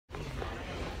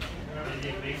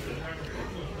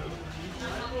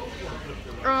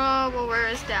Oh, well, where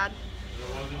is Dad?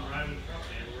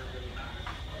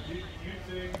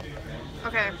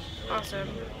 Okay, awesome.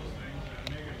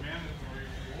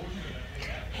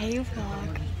 Hey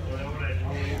vlog.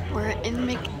 We're in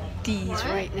McD's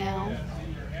right now.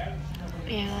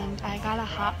 And I got a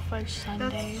hot fudge sundae.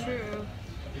 That's true.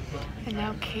 And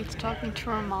now Kate's talking to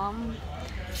her mom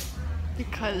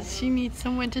because she needs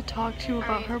someone to talk to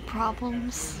about her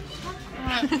problems.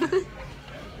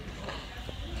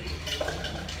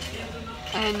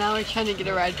 And now we're trying to get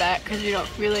a ride back because we don't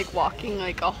feel like walking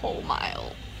like a whole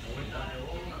mile.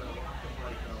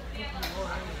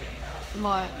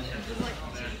 What?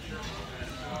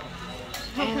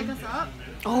 Pick us up.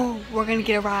 Oh, we're gonna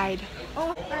get a ride.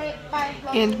 Oh, alright, bye.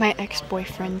 And my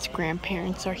ex-boyfriend's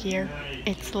grandparents are here.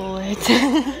 It's lit.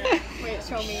 Wait,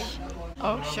 show me.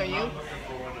 Oh, show you?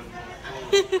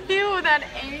 Ew, that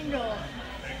angle.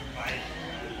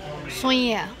 So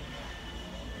yeah.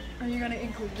 Are you gonna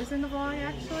include this in the vlog,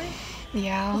 actually?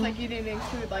 Yeah. Like, you didn't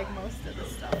include, like, most of the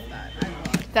stuff that I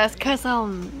vlogged. That's cause,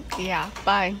 yeah,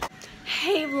 bye.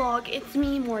 Hey vlog, it's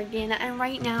me, Morgan, and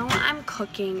right now I'm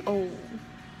cooking. Oh.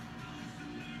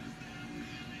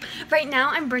 Right now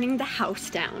I'm burning the house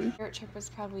down. Favorite trip was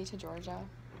probably to Georgia.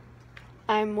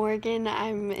 I'm Morgan,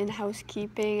 I'm in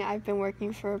housekeeping. I've been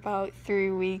working for about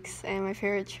 3 weeks, and my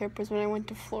favorite trip was when I went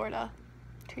to Florida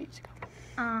 2 years ago.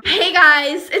 Hey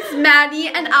guys, it's Maddie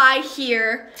and I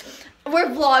here. We're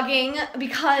vlogging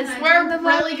because We're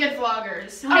really good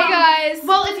vloggers. Hey guys.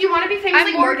 Well, if you want to be famous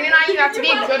like Morgan and I, you have to be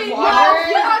a good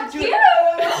vlogger.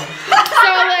 So,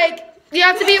 like, you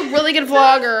have to be a really good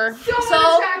vlogger.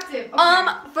 So, attractive.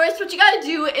 first what you gotta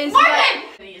do is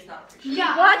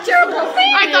Yeah. watch your little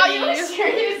face. I thought you were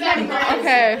serious.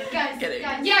 Okay. Guys,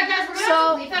 yeah, guys, we're gonna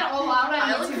have to leave that all out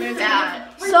at 2 minutes.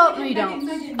 So, no you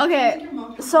don't. Okay,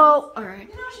 so, alright.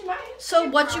 So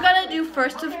what you gotta do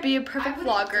first to be a perfect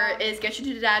vlogger is get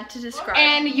your dad to describe.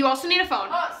 And you also need a phone.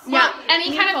 Yeah,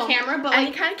 any kind of camera, but any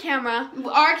like, kind of camera.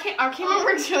 our camera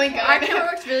works really good. Our camera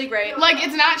works really great. Like,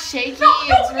 it's not shaky,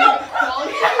 it's really good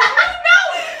quality.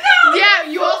 Yeah,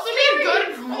 you also need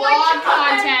good vlog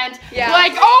content. Yeah.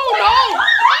 Like, oh no!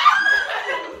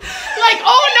 Like,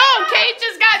 oh no, Kate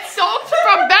just got soaked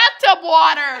from bathtub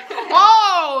water.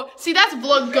 Oh, see, that's good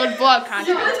vlog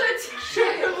content. What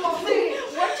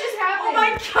just happened? Oh my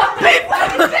god!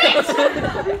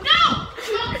 No!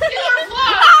 Don't steal our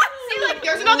vlog! See, like,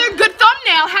 there's another good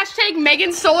thumbnail. Hashtag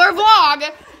Megan Solar Vlog.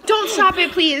 Don't stop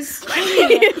it, please.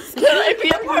 Please. Can I be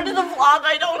a part of the vlog?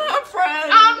 I don't have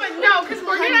friends. No, because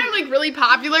Morgan and I are, like, really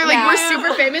popular. Like, Yeah. we're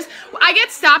super famous. I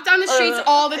get stopped on the streets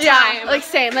all the time. Yeah, like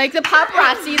same. Like the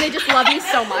paparazzi, they just love me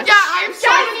so much. Yeah, I have so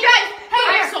many.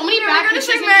 I have so many bad pictures.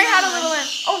 of Mary me. had a little.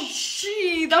 Oh,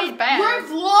 gee, that was bad. We're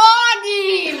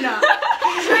vlogging.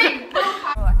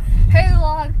 Hey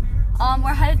vlog.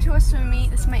 We're headed to a swim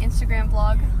meet. This is my Instagram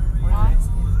vlog.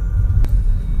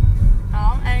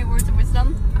 Any words of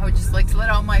wisdom? I would just like to let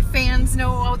all my fans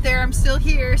know out there I'm still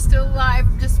here, still alive.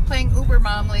 I'm just playing Uber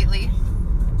Mom lately.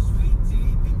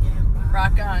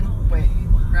 Rock on. Wait.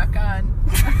 Rock on.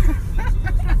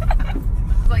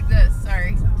 It's like this,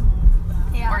 sorry.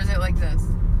 Yeah. Or is it like this?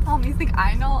 You think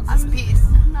I know? This is peace.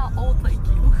 I'm not old like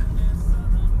you.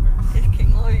 I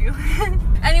can love you.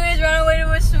 Anyways, we're on our way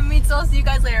to a swim meet, so I'll see you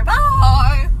guys later.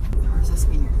 Bye! Where's this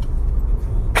mean?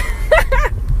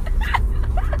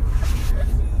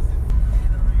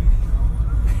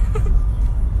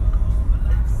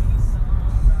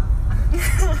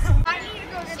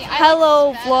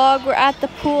 Hello vlog, we're at the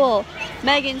pool.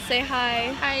 Megan, say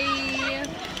hi. Hi.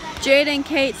 Jade and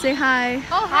Kate, say hi.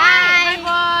 Oh, hi.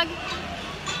 Hi, vlog.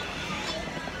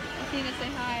 Athena, say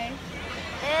hi.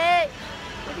 Hey.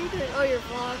 What are you doing? Oh, your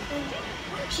vlog.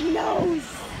 She knows.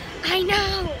 I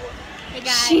know. Hey,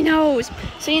 guys. She knows.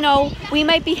 So, you know, we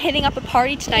might be hitting up a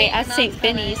party tonight at St.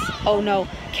 Vinny's. Oh no,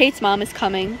 Kate's mom is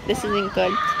coming. This isn't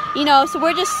good. You know, so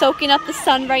we're just soaking up the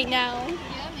sun right now.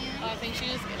 I think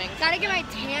she's just kidding. Gotta get my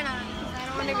tan on because I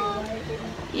don't want to be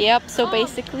white. Yep, so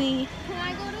basically, Can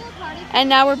I go to a party? and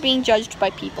now we're being judged by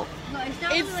people. No, it's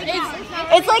not It's really it's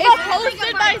It's like it's a,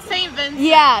 hosted by St. Vincent.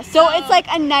 yeah, so it's like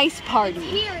a nice party.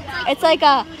 here. It's like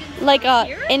a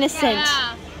innocent.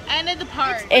 Yeah. And at the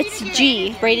park. It's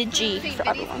G, rated G for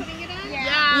everyone.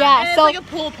 Yeah. Yeah, and it's so like a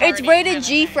pool party. it's rated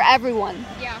G for everyone.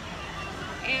 Yeah.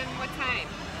 And what time?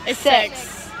 It's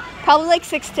 6. Probably like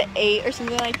 6 to 8 or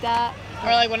something like that.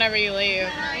 Or like whenever you leave.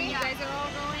 And you guys are all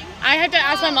going? I had to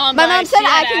ask my mom. My but mom she said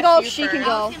had I can asked go you if she first. can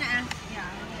go. I was gonna ask.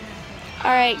 Yeah.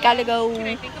 Alright, gotta go. Can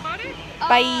I think about it?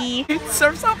 Bye.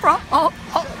 Surf's up, bro. Bro.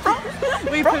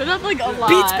 We put it up like a lot.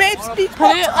 Beats, babes, beats,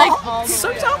 Put it like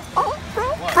Surf's up,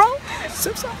 bro.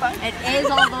 It is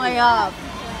all the way up.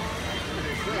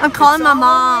 I'm calling my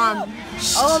mom.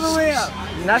 All the way up.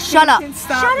 Nothing Shut up. can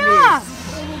stop Shut me.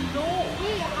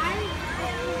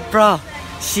 up. Bro,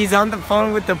 she's on the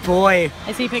phone with the boy.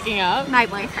 Is he picking up? My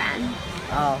boyfriend.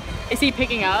 Oh. Is he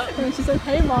picking up? She's like,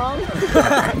 hey, Mom.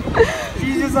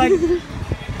 She's just like,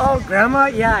 oh, Grandma,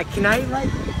 yeah, can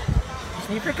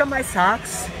you pick up my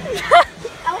socks?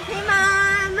 Okay,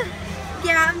 Mom.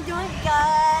 Yeah, I'm doing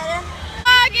good.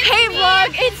 Hey,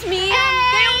 vlog, it's me.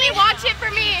 They only watch it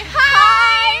for me.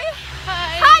 Hi.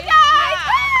 Hi guys.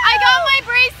 I got my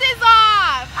braces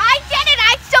off. I did it.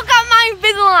 I still got my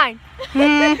Invisalign.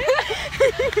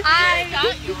 I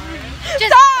got yours.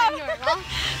 Just Stop.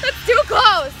 That's too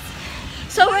close.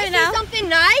 So right now, something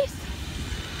nice.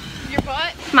 Your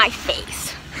butt. My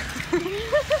face.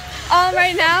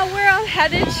 Right now we're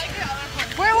headed.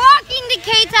 We're walking to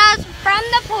Kate's house from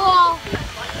the pool.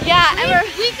 Yeah, and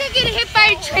We could get hit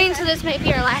by a train, so this might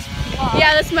be our last vlog.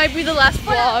 yeah, this might be the last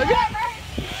vlog.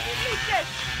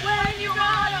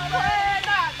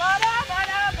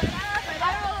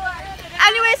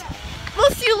 Anyways,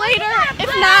 we'll see you later. If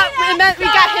not, it meant we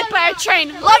got hit by a train.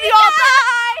 Love you all.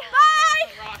 Bye.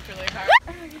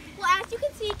 Well, as you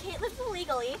can see, Kate lives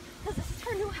illegally because this is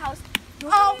her new house.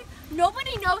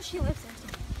 Nobody knows she lives there.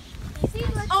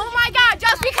 Oh my God!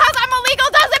 Just because I'm illegal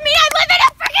doesn't mean I live in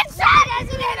a freaking shed.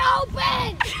 Isn't it open?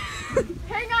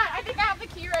 Hang on, I think I have the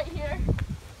key right here.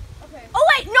 Oh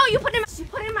wait, no, you put it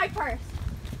in my purse.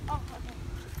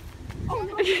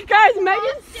 Guys,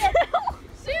 Megan's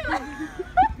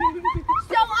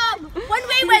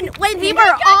When we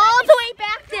were all the way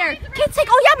back there, Kate's like,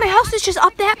 oh yeah, my house is just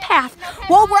up that path.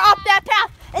 Well, we're up that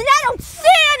path, and I don't see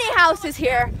any houses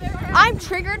here. I'm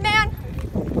triggered, man.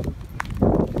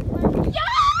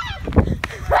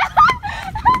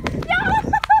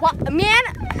 What, man,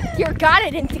 dear God, I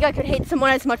didn't think I could hate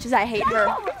someone as much as I hate her.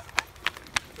 No,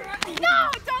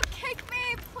 don't kick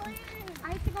me, please.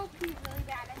 I have to go pee really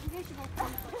bad. I think I should go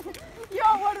pee. Yo,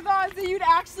 what are the odds that you'd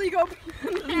actually go pee?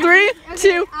 3,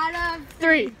 2, Out of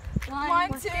 3. 1,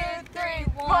 2, 3,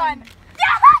 1.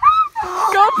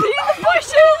 Go pee in the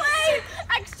bushes.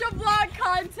 Extra vlog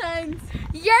content.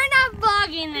 You're not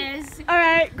vlogging this. All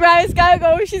right, guys, gotta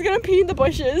go. She's gonna pee in the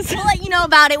bushes. We'll let you know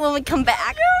about it when we come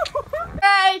back.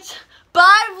 Alright,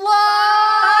 bye vlog!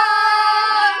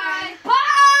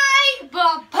 Bye!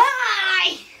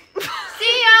 Bye-bye!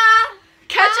 See ya!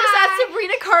 Catch us at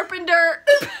Sabrina Carpenter.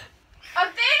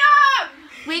 Athena!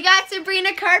 We got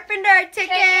Sabrina Carpenter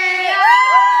tickets!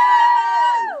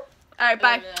 Alright,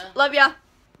 bye. Love ya.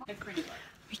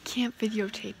 We can't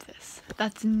videotape this.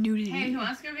 That's nudity. Hey, who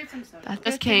wants to go get some soda? That's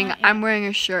just kidding. I'm wearing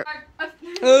a shirt.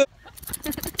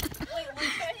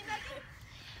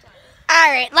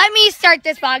 Alright, let me start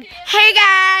this vlog. Hey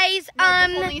guys!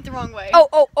 Holding it the wrong way.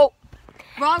 Oh.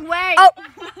 Wrong way. Oh.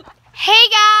 Hey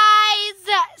guys!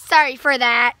 Sorry for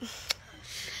that.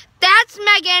 That's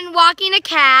Megan walking a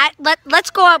cat.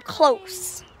 Let's go up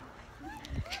close.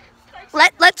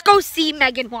 Let's go see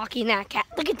Megan walking that cat.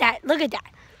 Look at that.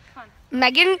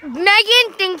 Megan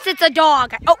thinks it's a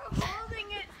dog. Oh.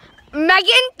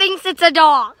 Megan thinks it's a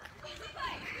dog.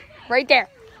 Right there.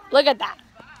 Look at that.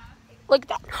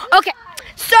 Okay.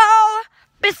 So,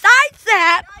 besides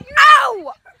that,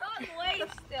 ow!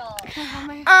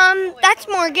 That's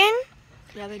Morgan.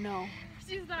 Yeah, they know.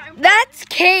 That's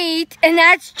Kate, and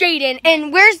that's Jaden.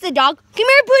 And where's the dog? Come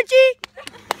here,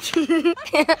 Poochie.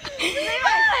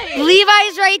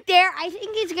 Levi's right there. I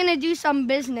think he's gonna do some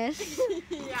business.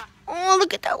 Oh,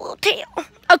 look at that little tail.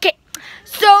 Okay,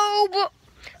 so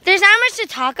there's not much to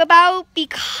talk about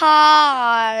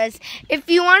because if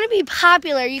you want to be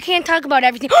popular, you can't talk about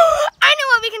everything. I know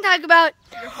what we can talk about.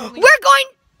 We're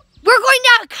going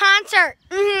to a concert.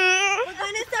 We're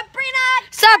going to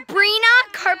Sabrina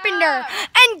Carpenter.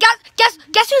 And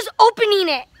guess who's opening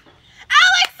it?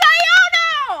 Alex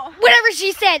Iono! Whatever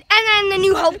she said. And then the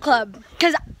New Hope Club.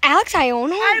 Because Alex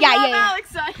Iono? Yeah.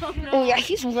 Alex Iono. Oh, yeah,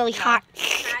 he's really hot.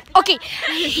 Okay,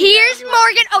 here's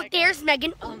Morgan. Oh, there's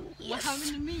Megan. Oh, yes.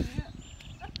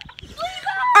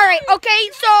 All right, okay,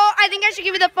 so I think I should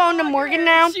give you the phone to Morgan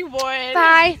now. She would.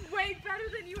 Bye. Way better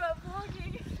than you at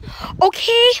vlogging.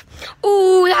 Okay.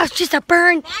 Ooh, that was just a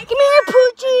burn. Come here,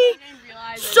 Poochie.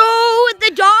 So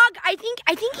the dog, I think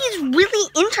he's really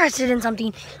interested in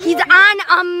something. He's on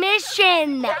a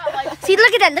mission. See,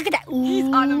 look at that. Ooh. He's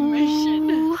on a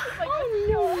mission.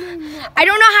 I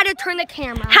don't know how to turn the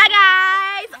camera. Hi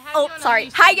guys. Oh, sorry.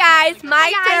 Hi guys.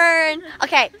 My turn.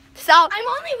 Okay. So I'm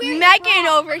only wearing Megan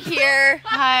over here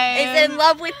Hi. is in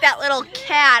love with that little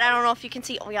cat. I don't know if you can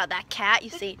see. Oh yeah, that cat. You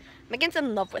see, Megan's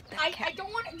in love with that cat. I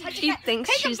don't want to touch She it. thinks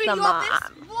Take she's a video the of this,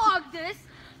 mom. vlog this.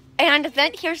 And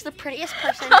then here's the prettiest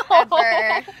person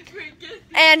ever.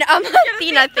 And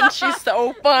Athena thinks she's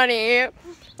so funny.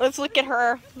 Let's look at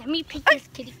her. Let me pick this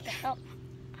kitty back.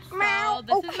 So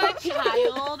this is my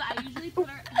child. I usually put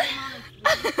him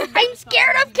on a I'm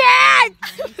scared of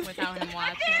cats. without him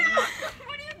watching.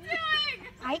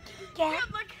 I can get.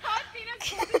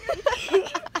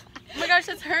 Oh my gosh,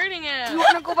 that's hurting him. You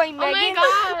want to go by Oh Megan?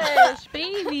 my gosh,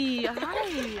 baby.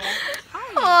 Hi.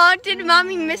 Oh, did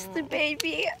mommy miss the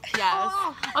baby? Yes.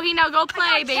 Okay, now go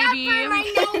play, baby.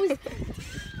 nose.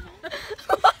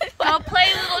 Go play,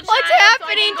 little child. What's so I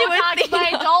happening can go to talk to my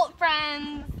Athena? adult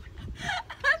friends?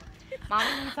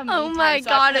 Mommy needs some Oh me my time, so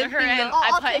God, I put her in. Athena. I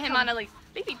I'll put take him on a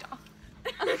baby doll.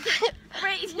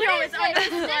 Right, What is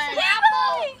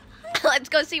it? Let's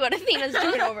go see what Athena's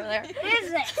doing over there. What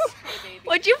is this?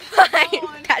 What'd you find?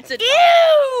 That's a dog.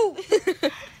 Ew!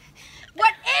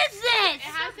 What is It this?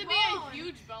 has to be a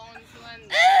huge bone. So then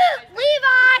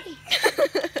Levi!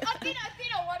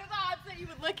 Athena, what are the odds that you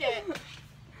would lick it?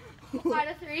 Out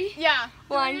of 3. Yeah.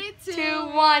 1, 3, 2,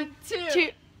 1, 2.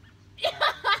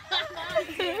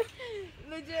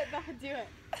 Legit, do it.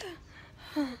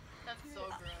 that's so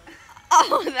gross.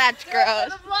 Oh, that's gross.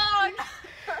 The vlog.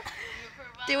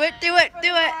 Do it, do it, do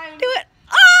it, do it.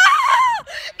 Oh!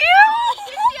 Ew!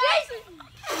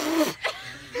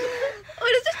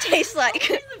 What does it taste like?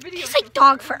 Tastes like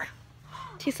dog fur.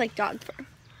 Tastes like dog fur.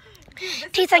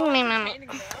 Tastes like my mama.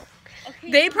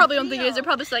 They probably don't think it is. They're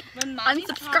probably just like,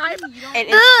 Unsubscribe. It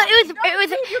is. It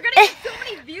was. you're gonna get so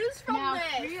many views from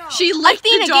this. She licked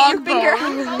Athena, the get dog your finger.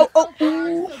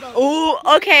 bone. Oh,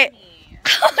 okay.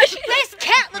 This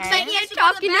cat looks like he has to go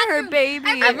to Talking the to her bathroom.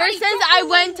 baby. Ever since I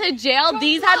went to jail,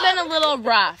 these have been a little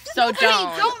rough. So Hey,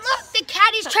 don't. don't look. The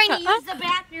cat is trying to use the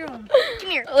bathroom. Come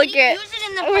here. Look Can you at. use it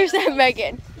in the Where's that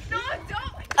Megan? What?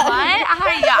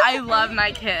 I love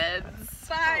my kids.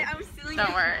 Bye, I'm stealing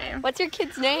Don't worry. What's your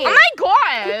kid's name? Oh my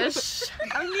gosh!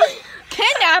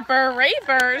 Kidnapper,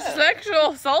 raper,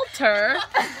 sexual assaulter,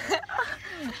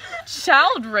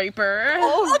 child raper.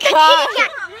 Oh, God.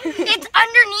 It's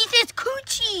underneath his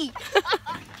coochie.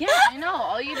 Yeah, I know.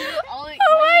 All you do, Oh when you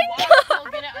walk,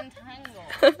 you'll get it untangled.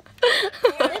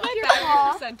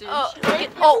 percentage. Oh.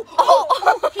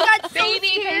 He got so Baby,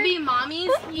 scared. baby,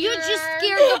 mommy's You here. just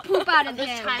scared the poop out of Just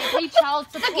him. trying to pay child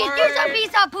Look, support. there's a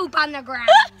piece of poop on the ground.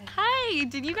 Hi,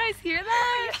 did you guys hear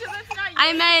that?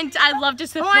 I meant I love to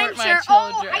support I'm my sure.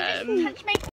 children. Oh, I just touched my